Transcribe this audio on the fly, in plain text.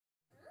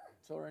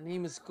So her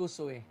name is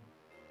Kusue.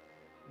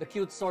 The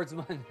cute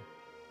swordsman.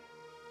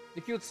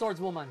 The cute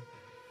swordswoman.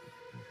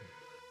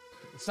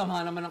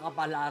 Sama naman ang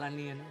kapalaran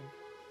niya. No?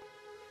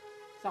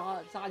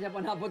 Sa kanya pa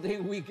napunta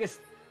yung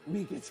weakest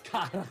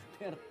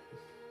character.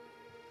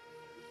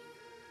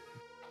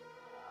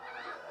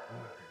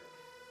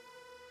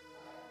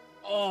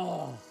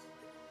 Oh!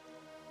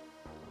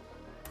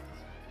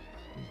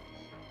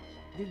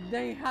 Did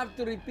they have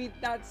to repeat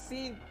that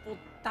scene?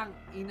 Putang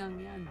inang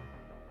yan.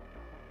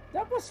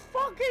 That was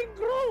fucking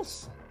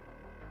gross!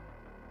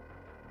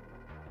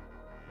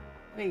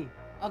 Hey,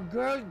 a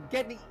girl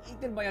getting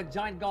eaten by a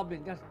giant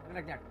goblin. Just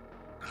like that.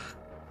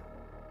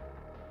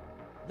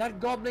 That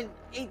goblin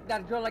ate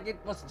that girl like it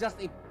was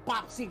just a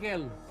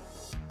popsicle.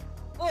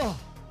 Oh!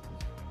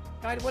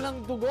 Kahit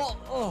walang dugo.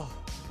 Oh!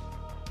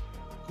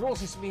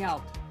 Grosses me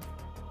out.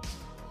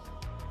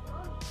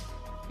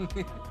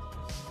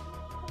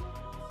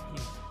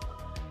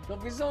 Don't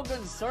be so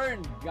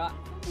concerned, God.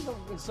 Don't be so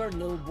concerned,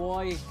 little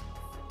boy.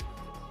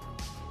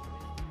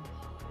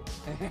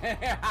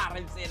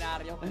 Harim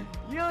scenario.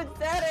 You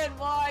said it,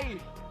 boy!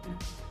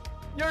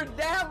 You're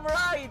damn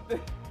right!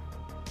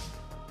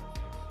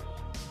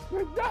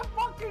 You're damn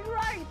fucking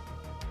right!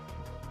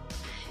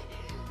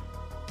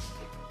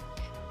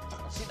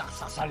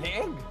 Sinaksa sa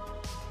leeg!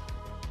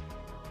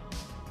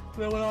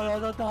 Pero wala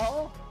na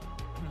tao.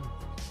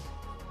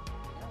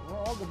 We're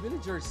all the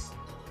villagers.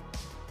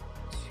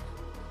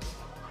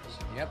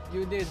 Yep,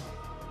 you did.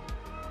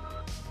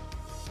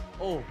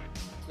 Oh,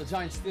 the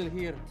giant's still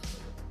here.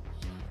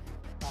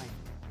 Fine.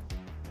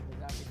 The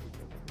damage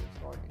will be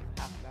restored in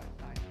half that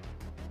time.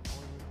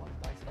 Only one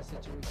dies in a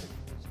situation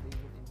in which they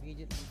would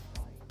immediately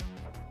die.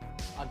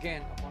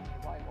 Again, upon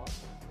revival,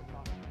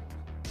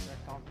 their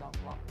countdown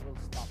clock will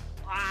stop.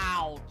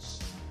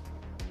 Ouch!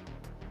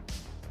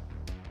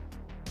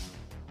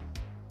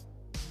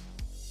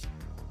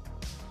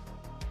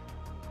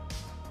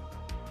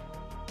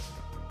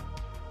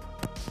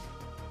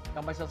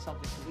 Got myself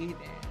something to eat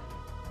and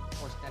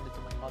or stand it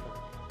to my mother.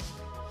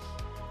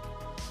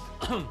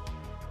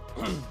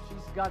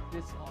 She's got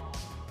this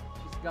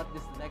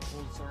leg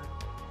ulcer on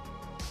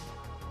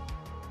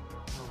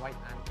her right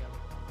ankle.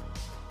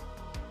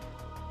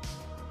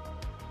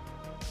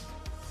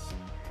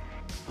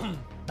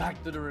 Back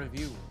to the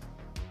review.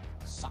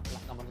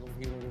 Saklak naman ng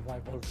Hero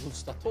Revival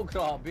rules na to,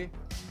 grabe.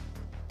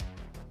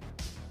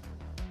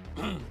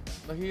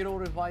 The Hero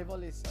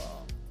Revival is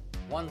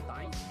one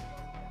time.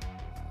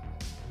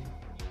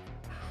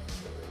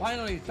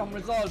 Finally, some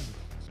resolve.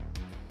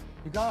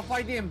 You gotta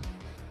fight him.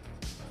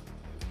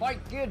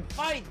 Fight, kid,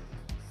 fight!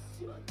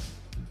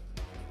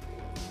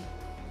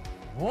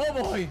 Oh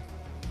boy!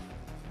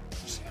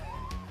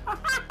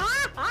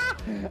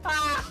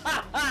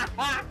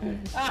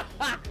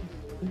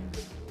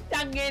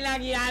 Tangin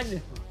lang yan!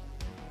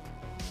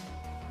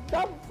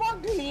 The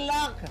fucking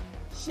luck,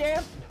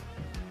 chef!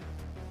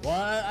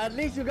 Well, at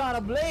least you got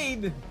a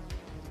blade!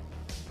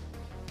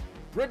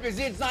 Rip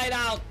his inside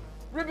out!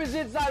 Rip his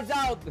insides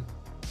out!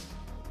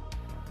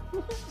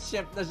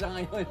 Chef na siya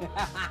ngayon.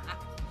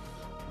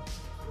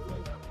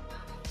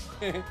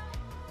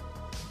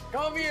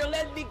 Come here,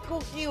 let me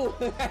cook you!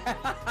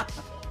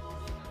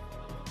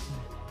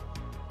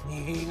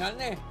 Hihingal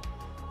na eh.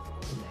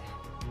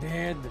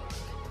 Dead.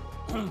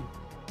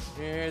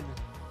 Dead.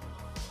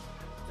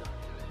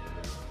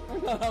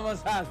 What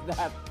was that?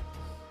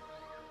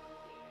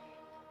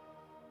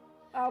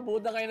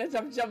 Buta kayo na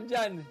cham-cham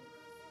dyan.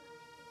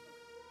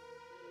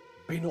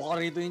 Pinuka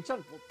rito yung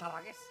tiyan.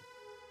 Tarakis.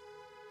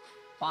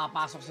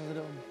 Papasok sa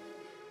doon.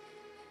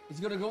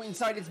 It's gonna go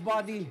inside its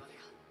body.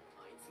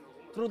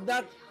 Through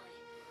that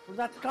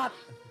cut.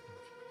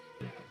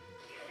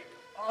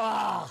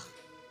 Ah!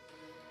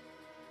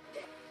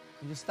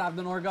 He just stabbed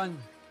an organ.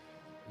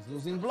 He's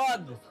losing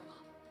blood.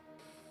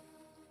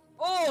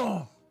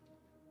 Oh!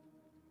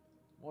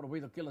 What a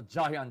way to kill a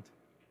giant.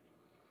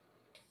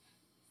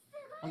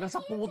 Hanggang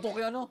sa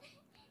pumutok yung ano?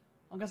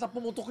 Hanggang sa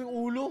pumutok yung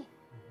ulo.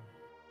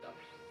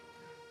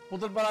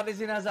 Putol pa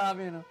natin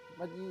sinasabi, no?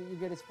 But you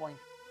get his point.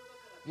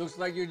 Looks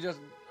like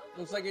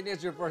it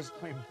is your first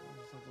time.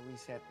 So to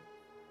reset.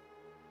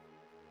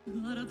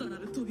 Wala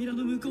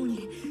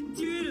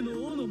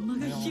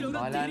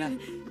na.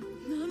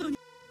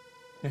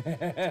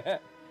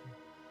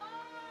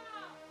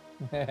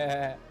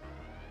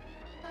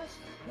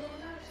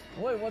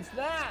 Wait, what's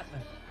that?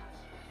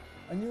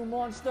 A new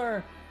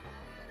monster.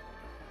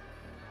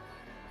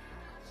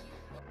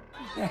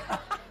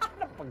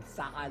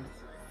 Napagsakan.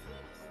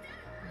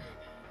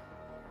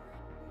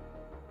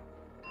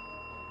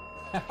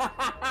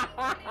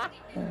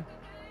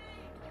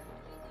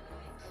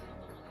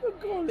 The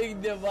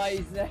calling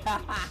device.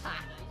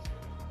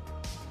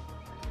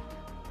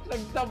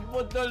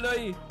 Nagtampo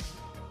tuloy.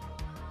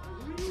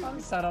 Ang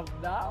sarap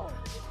daw.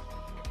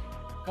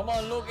 Come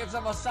on, look, it's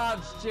a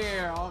massage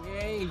chair,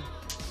 okay?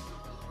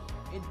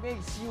 It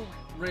makes you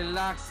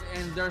relax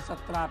and there's a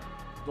trap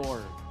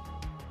door.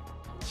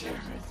 Chair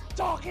is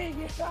talking.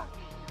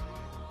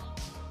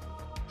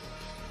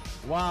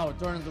 Wow,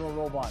 turn into a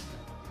robot.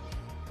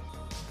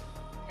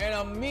 And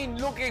a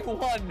mean-looking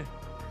one.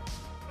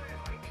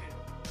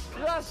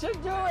 What's you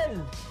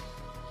doing?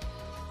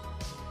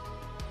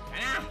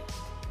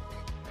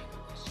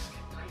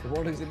 The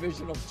world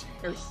exhibition of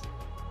chairs.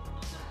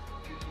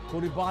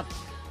 Kuribat.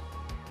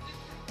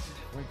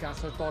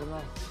 Wincaster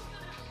Torno.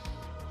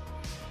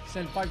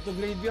 Send 5 to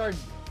graveyard.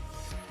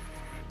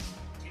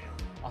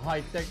 A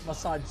high-tech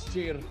massage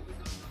chair.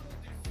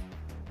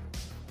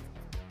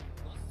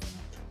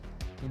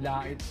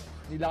 Nilait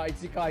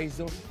si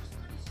Kaizo.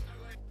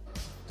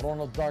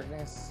 Throne of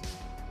Darkness.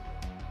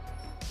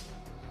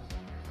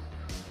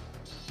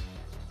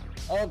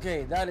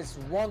 Okay, that is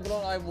one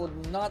throne I would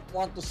not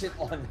want to sit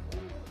on.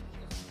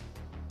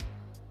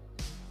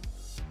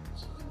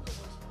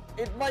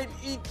 It might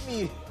eat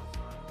me.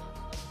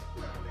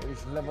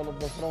 Which level of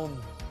the throne?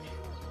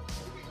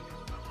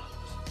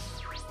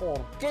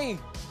 4K.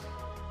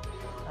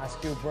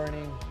 Ask you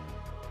burning.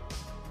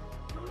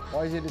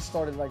 Why is it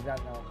distorted like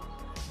that now?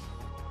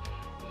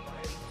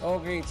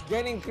 Okay, it's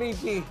getting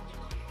creepy.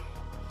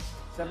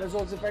 7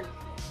 Souls effect.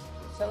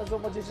 7 Soul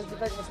Magician's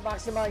effect was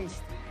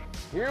maximized.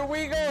 Here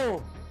we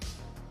go!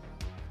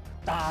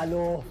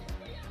 Talo!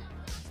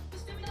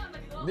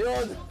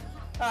 Dude!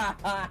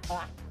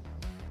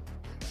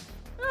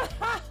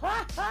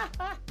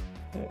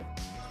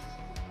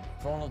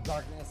 Throne of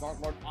Darkness, Dark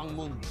Lord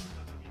Angmun.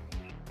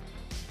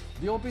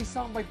 The opening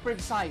song by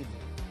Pripside.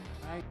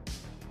 Right?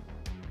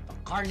 The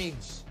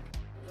Carnage.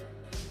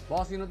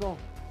 Boss, sino to?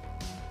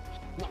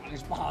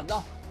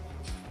 Nakalispada.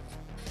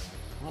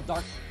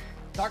 Mga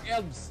Dark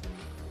Elves.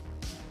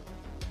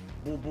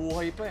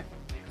 Bubuhay pa eh.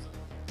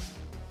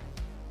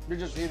 You're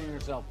just hitting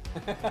yourself.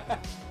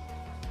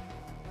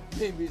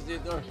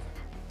 Babysitter.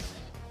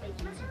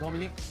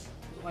 Dominic.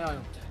 Ano kaya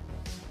yun?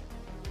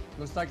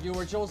 Looks like you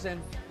were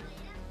chosen.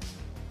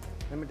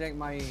 Let me take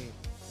my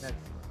next.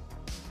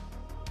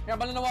 Kaya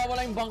pala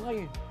nawawala yung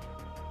bangkay eh.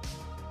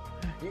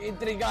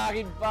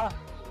 Iintrigahin pa.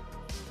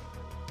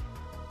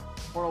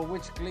 For a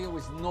witch, Cleo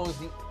is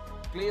nosy.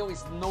 Cleo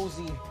is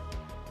nosy.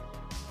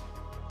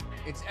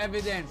 It's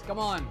evidence. Come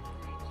on.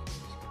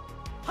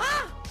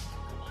 Ha?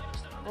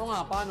 Oo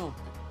nga, paano?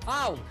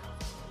 How?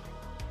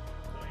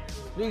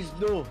 Please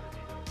do.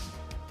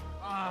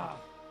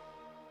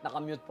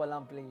 Nakamute pa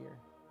lang player.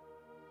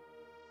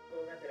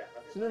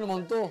 Sino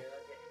naman to?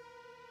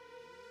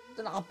 Ito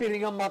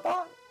nakapiring ang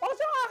mata? Paano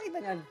siya makakita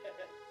niyan?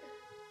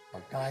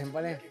 Pagkain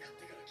pala eh.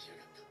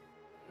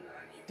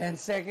 10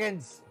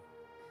 seconds.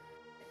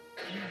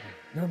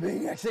 You're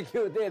being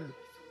executed.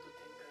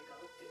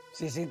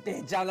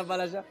 Sisintensya na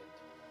pala siya.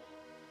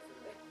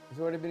 He's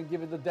already been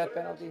given the death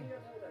penalty.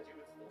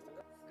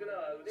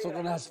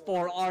 Sukun has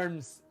 4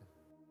 arms.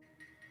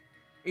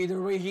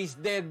 Either way, he's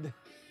dead.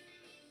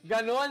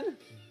 Ganon?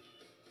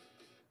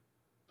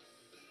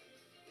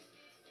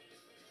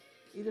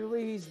 Either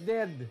way, he's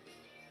dead.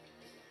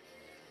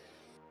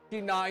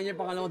 Kinain niya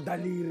pangalawang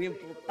daliri.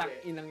 Putang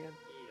inang yan.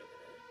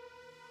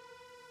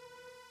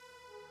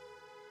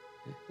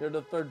 You're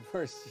the third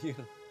first year.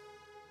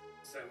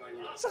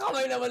 Sa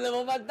kamay naman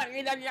pantang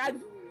inang yan.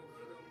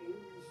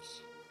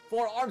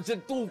 4 arms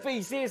and 2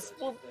 faces.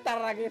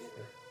 Putaragis.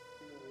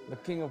 The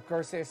king of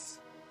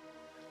curses.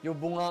 Yung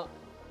bunga.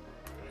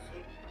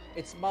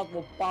 Its mouth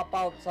will pop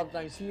out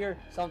sometimes here,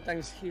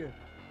 sometimes here.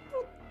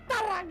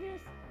 Putaragis.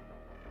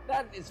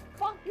 That is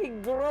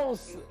fucking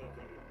gross.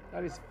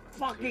 That is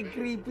fucking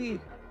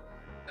creepy.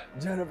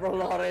 Jennifer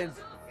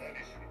Lawrence.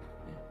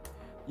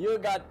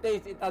 You got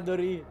taste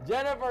itadori.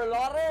 Jennifer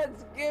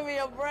Lawrence, give me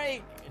a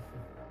break.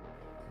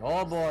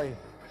 Oh boy.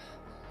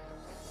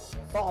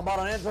 Talk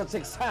about an entrance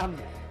exam.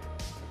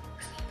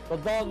 The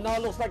doll now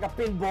looks like a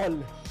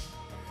pinball.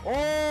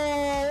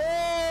 Oh!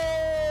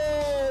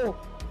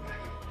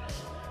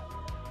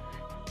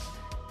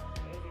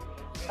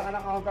 Saka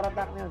na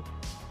counter-attack niyan.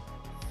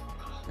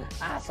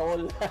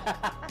 Asshole.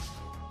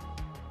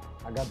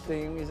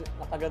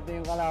 Nakaganto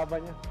yung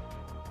kalaban niya.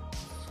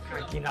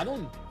 Ay,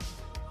 kinanon.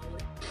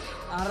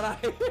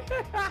 Aray.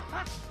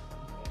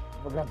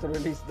 Forgot to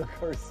release the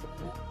curse.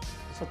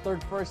 It's a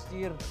third first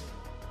year.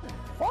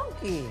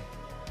 Funky.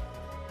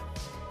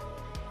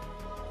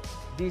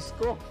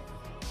 Disco.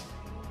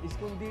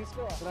 Disco.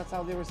 So that's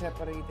how they were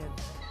separated.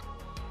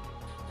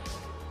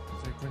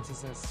 Three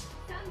princesses.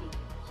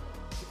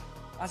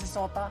 Si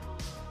Sota.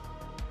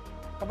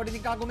 Kapatid ni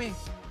Kagome.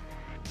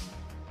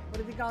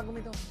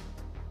 To.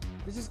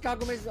 This is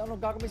Kagome's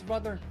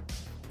brother.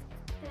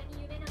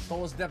 So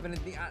was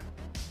definitely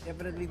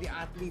the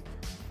athlete.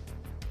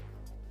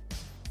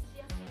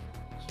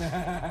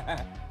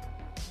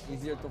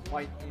 Easier to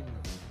fight in.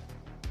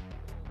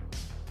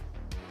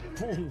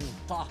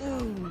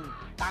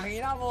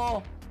 Tangina mo!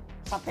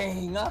 Sa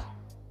tenga!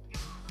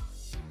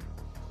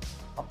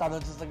 Katalon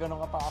siya sa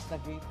ganong kataas na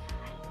gate.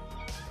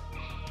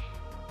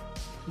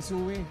 Si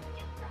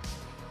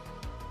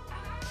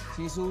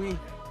Isui.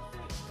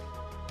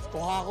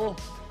 Kohako.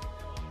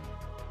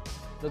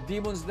 The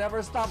demons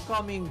never stop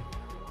coming.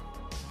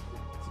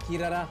 Si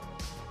Kirara.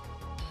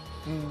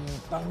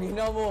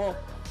 Tangina mo.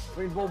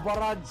 Rainbow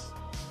Barrage.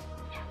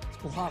 Si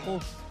Kohako.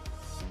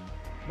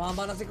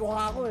 Mama na si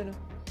Kohako eh. No?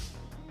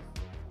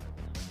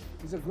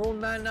 He's a grown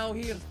man now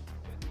here.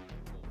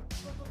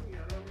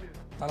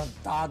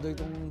 Tarantado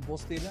itong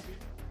boss nila.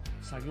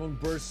 Cyclone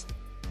Burst.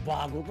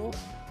 Bago to.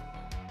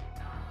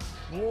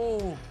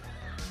 Whoa.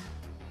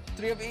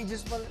 Tree of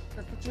Ages pala.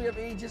 That's the Tree of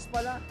Ages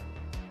pala.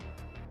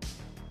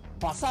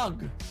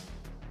 Basag.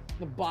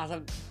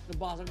 Nabasag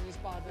ng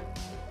espada.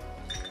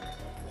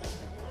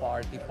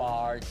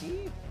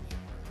 Party.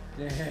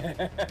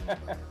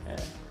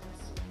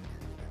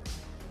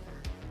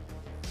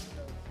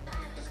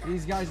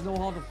 These guys know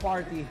how to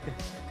party.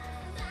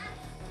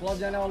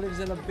 Claudia now lives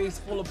in a base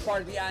full of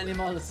party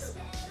animals.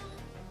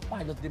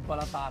 Pilot din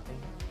pala tate.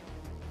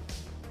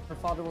 Her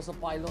father was a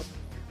pilot.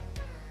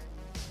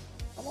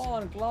 Come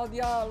on,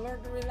 Claudia,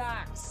 learn to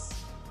relax.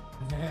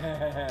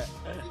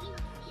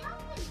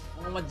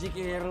 Mga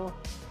magikero.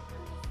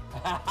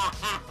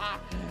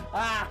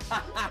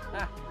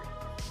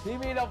 He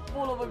made a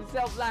fool of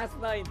himself last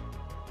night.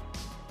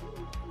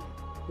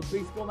 The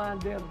base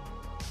commander.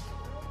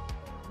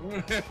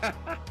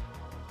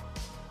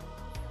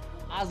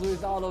 Azu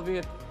is out of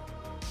it.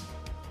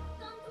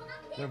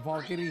 They're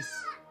Valkyries.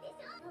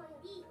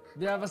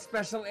 They have a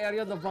special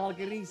area, the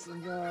Valkyries,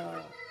 in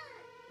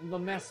the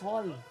mess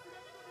hall.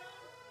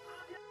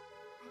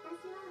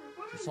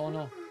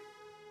 Sono,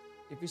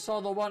 if you saw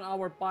the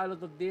 1-hour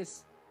pilot of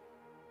this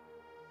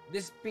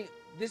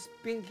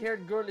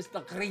pink-haired girl is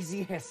the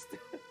craziest.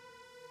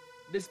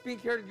 This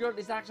pink-haired girl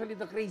is actually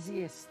the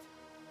craziest.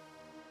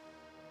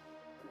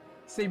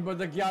 Same by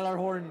the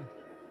Gjallarhorn.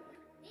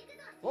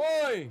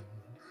 Oi!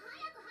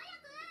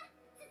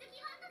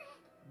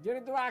 Get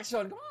into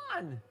action, come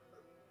on!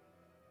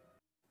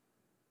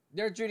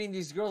 They're treating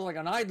these girls like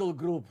an idol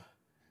group.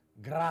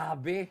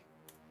 Grabe.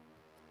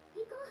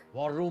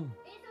 War room.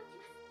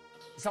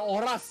 Isang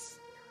oras.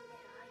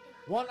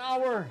 1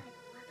 hour.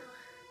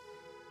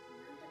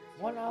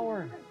 1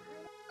 hour.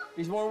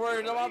 He's more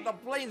worried about the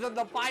planes than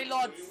the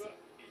pilots.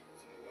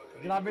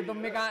 Grabe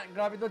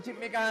itong chief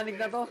mechanic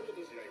na to.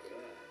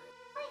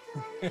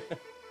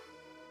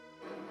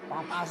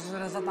 Papasok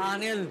sila sa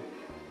tunnel.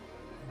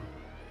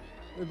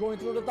 They're going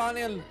through the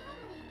tunnel.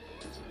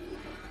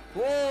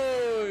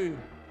 Whoa!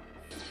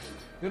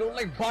 They look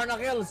like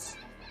barnacles,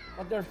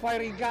 but they're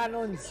firing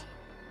cannons.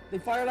 They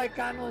fire like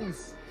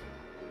cannons.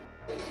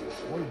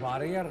 Oy,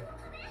 barrier.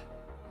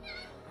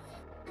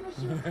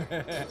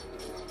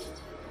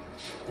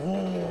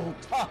 Oh,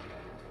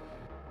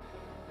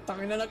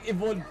 Tangina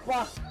nag-evolve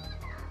pa.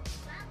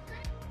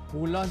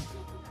 Kulan.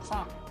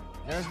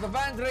 There's the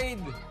Vandraid.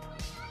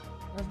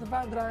 There's the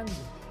Vandrand.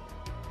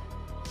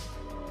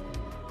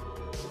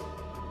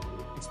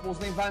 Expose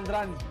na yung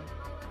Vandrand.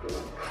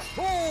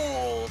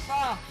 Oh,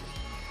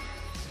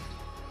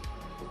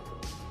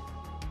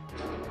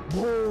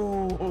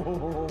 Boo!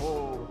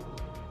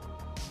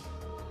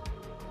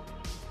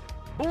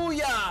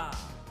 Booyah!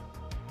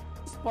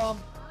 Spam.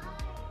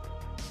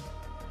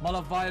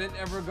 Malevolent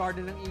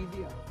Evergarden ng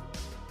Edia.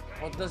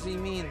 What does he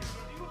mean?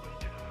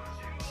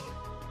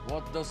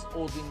 What does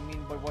Odin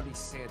mean by what he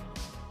said?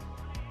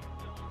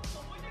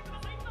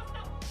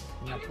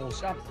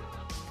 Na-push up.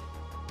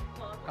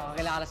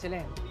 Kakakilala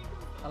sila eh.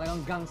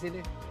 Talagang gang sila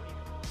eh.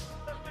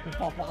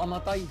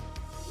 Papakamatay.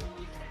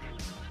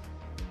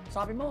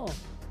 Sabi mo,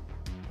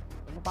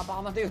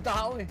 magpapakamatay yung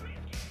tao eh.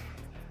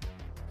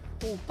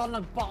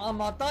 Total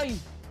nagpakamatay.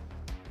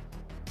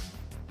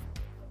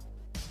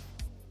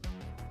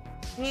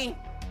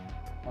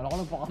 Wala ko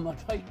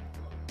nagpakamatay.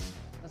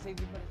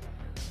 Nasave pa rin siya.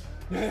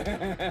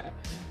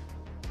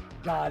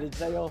 Galit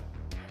sa'yo.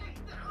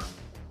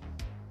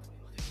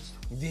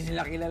 Hindi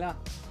nila kilala.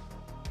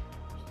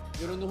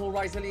 You don't know who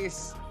Rizal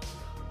is.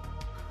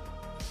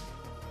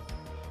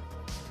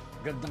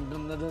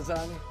 Gandang-ganda dun sa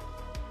ano eh.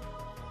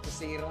 Sa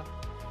Sarah.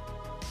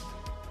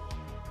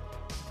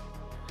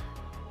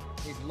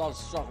 He's love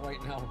struck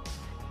right now.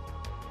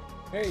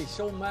 Hey,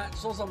 show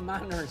some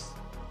manners.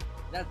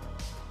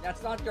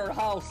 That's not your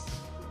house.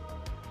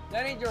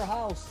 That ain't your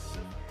house.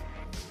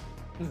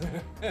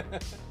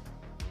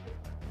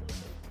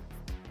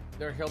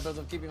 They're hell-bent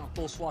on keeping a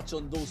close watch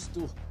on those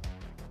two.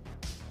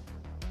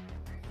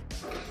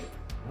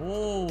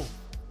 Oh.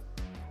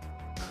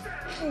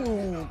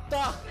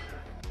 Puta.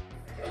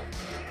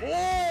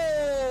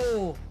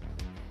 Oh.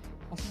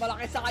 Mas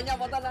malaki sa kanya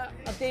pata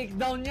na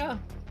takedown niya.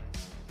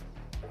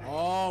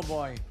 Oh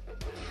boy.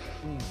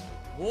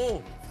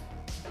 Oh.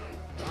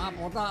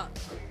 Puta.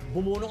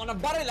 Bumuno ka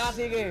ng baril ha,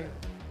 sige.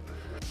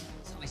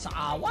 Sakay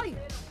sa away.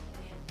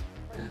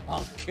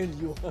 I'll kill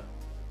you.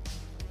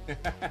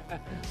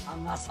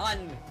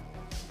 Angasan.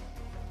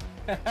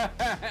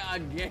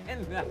 Again.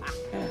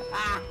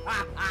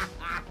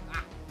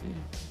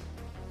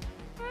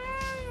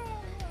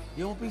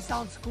 The OP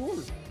sounds cool.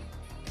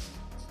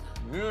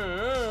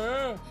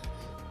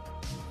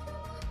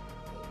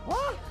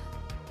 What?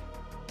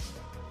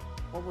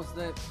 What was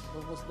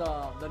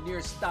the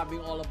near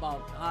stabbing all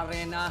about?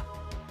 Arena?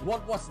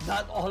 What was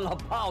that all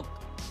about?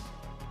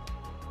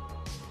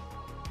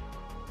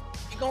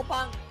 Ikaw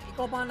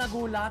pa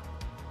nagulat?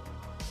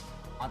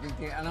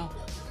 Ating ano?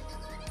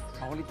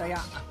 Makulit taya.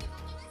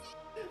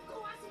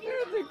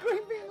 They're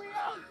creeping me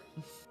out.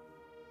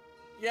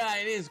 Yeah,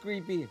 it is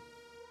creepy.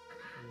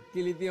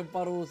 Kiliti ang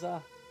parusa.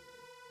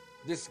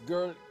 This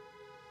girl,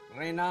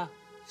 Rena,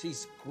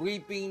 she's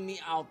creeping me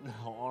out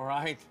now,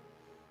 alright?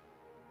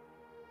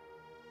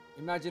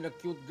 Imagine a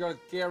cute girl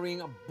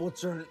carrying a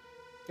butcher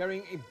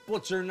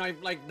knife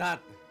like that.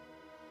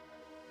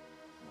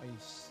 My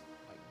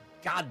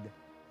God.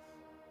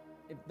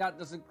 If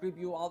that doesn't creep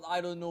you out, I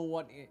don't know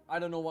what will. I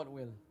don't know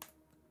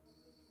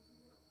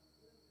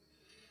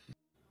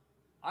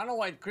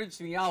why it creeps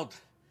me out.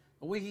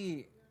 The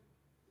way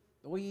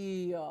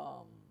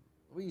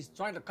he's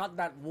trying to cut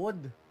that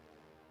wood.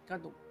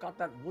 Cut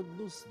that wood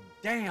loose.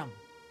 Damn.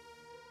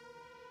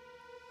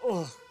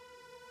 Ugh.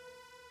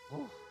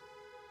 Oh.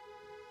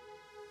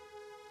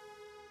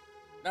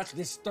 That's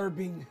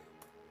disturbing.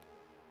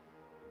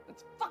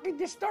 That's fucking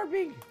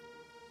disturbing.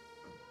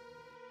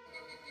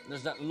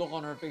 There's that look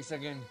on her face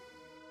again.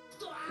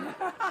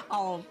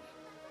 Oh,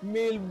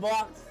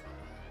 mailbox.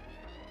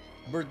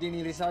 Birthday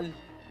ni Rizal.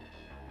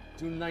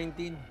 June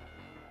 19.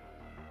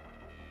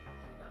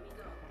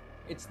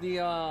 It's the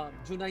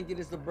June 19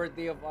 is the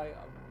birthday of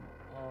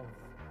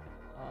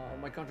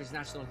my country's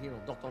national hero,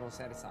 Dr.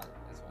 Jose Rizal.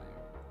 That's why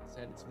I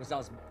said it's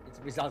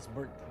Rizal's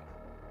birthday.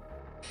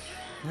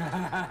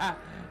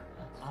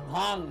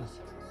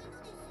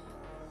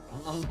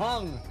 Ang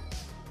hang.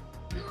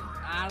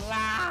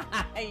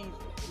 Aray!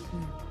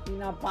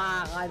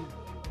 Pinapakan.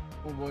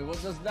 Oh boy,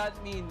 what does that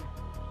mean?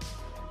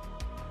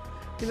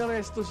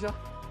 Pinaresto siya.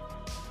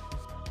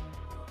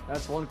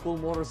 That's one cool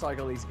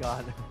motorcycle he's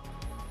got.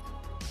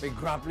 May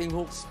grappling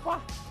hooks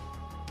pa.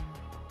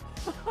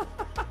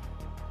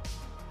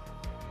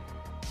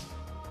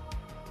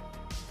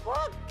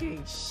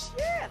 Fucking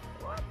shit!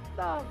 What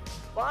the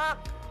fuck?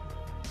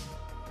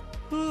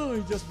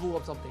 He just blew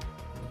up something.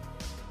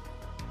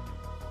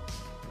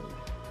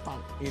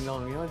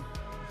 Tang-inang yan.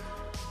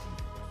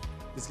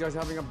 This guy's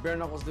having a bare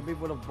knuckles debate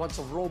with a bunch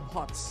of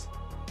robots.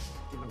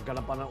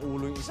 Tinanggalan pa ng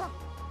ulo yung isa.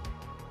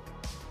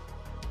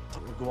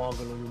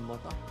 Gumagalaw yung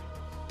mata.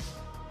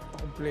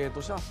 Kompleto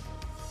siya.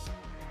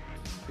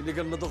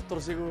 Iligal na doktor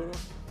siguro.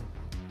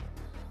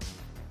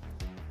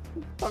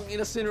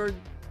 Tang-ina sinurd.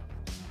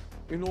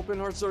 In open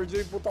heart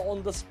surgery, puta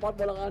on the spot,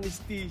 walang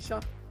anesthesia.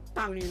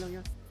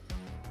 Tang-ina yan.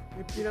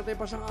 May pinatay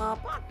pa siyang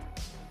 4.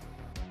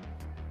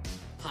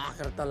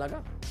 Hacker talaga.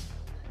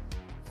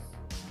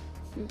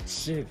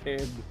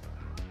 Shithead.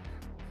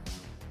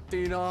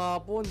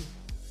 Tinapon.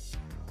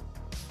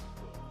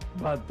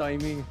 Bad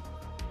timing.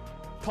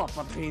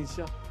 Papatayin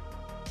siya.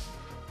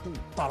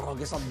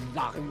 Taragas ang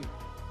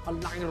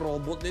laking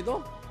robot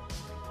nito.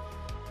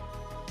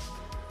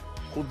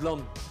 Kudlam.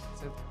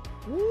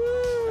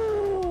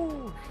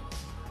 Woo!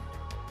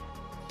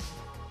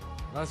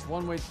 That's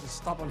one way to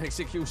stop an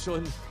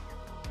execution.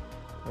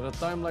 At a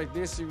time like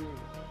this, you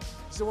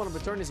still want to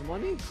return his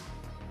money?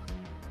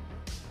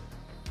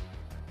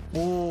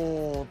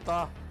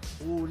 Puta,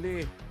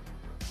 uli.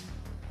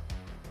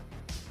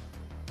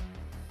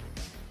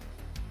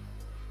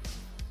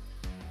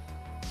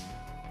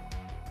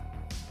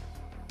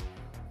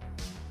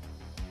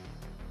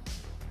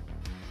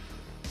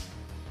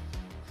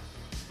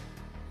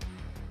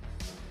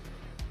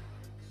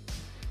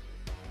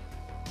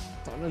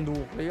 Tanang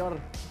nuclear.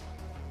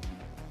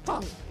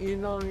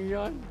 Tang-inang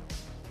yan.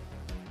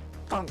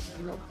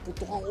 Tang-inang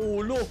puto kang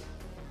ulo.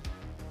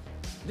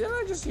 Didn't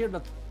I just hear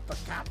the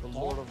cat, the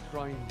Lord of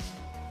Crime?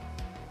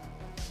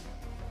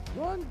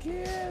 Run,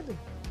 kid!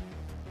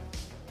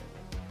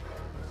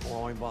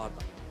 Oh, may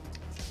bata.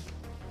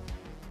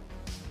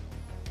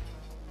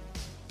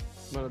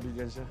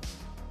 Malabigyan siya.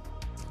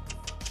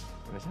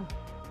 Ano siya?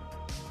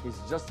 He's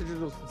just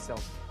introduced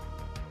himself.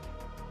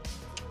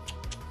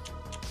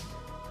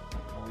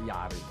 Oh,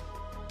 yari.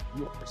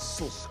 You are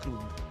so screwed.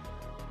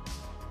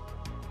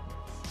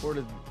 Where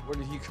did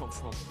he come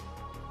from?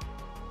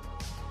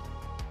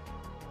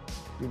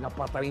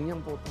 Pinapatay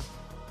niyang puta.